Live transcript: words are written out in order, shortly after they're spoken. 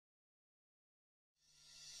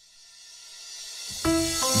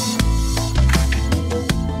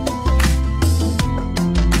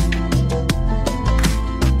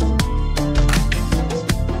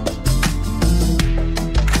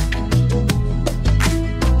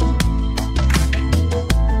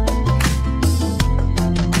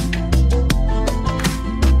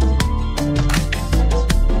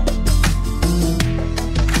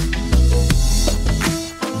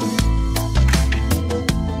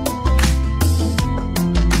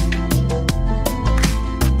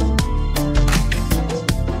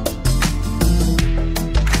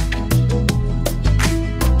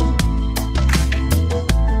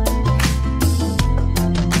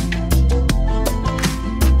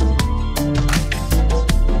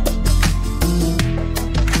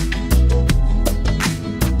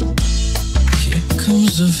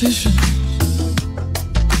vision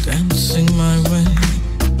dancing my way.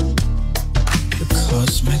 The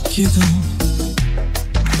cosmic giggle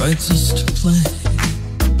invites us to play.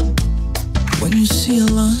 When you see a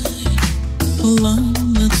line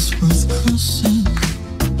that's worth crossing,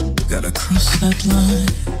 you gotta cross that line.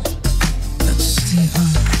 That's the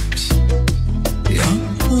art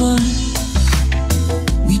of life.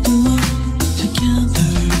 We belong together.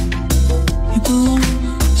 We belong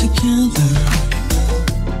together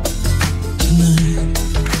tonight.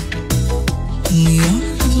 In the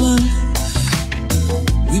art of life,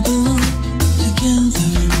 we belong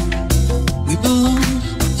together. We belong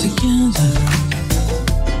together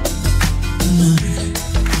tonight.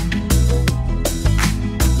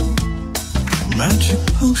 A magic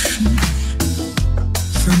potion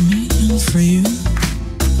for me and for you.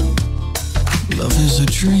 Love is a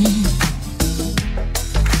dream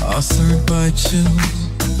authored by two.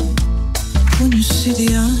 When you see the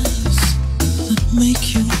eyes that make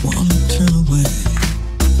you want to turn away,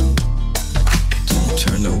 don't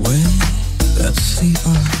turn away. That's the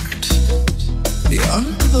art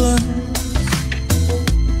of life.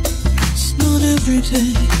 It's not every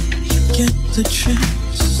day you get the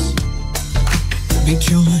chance to be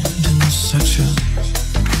joined in such a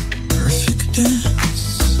perfect dance.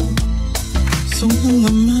 So when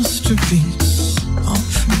the masterpiece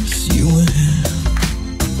offers you a hand,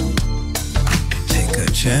 take a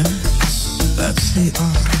chance. That's the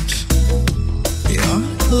art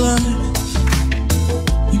of life.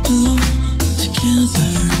 We belong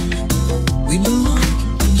together. We belong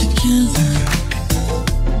together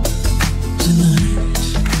tonight.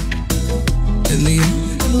 In the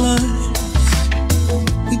art of life,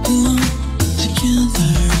 we belong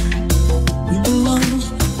together. We belong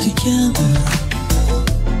together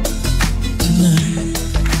tonight.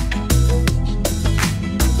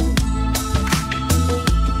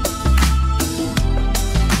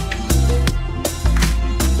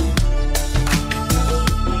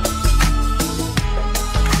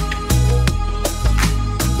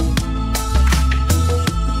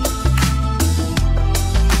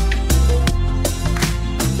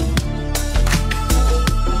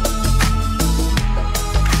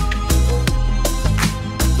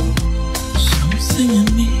 Something in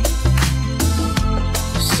me,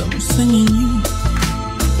 something in you,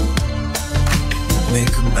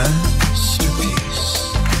 make a masterpiece.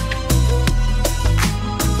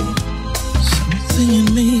 Something in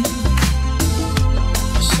me,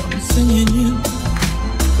 something in you,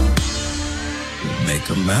 make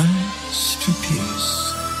a masterpiece.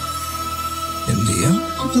 In the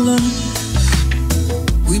art of life,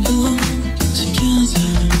 we belong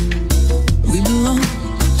together.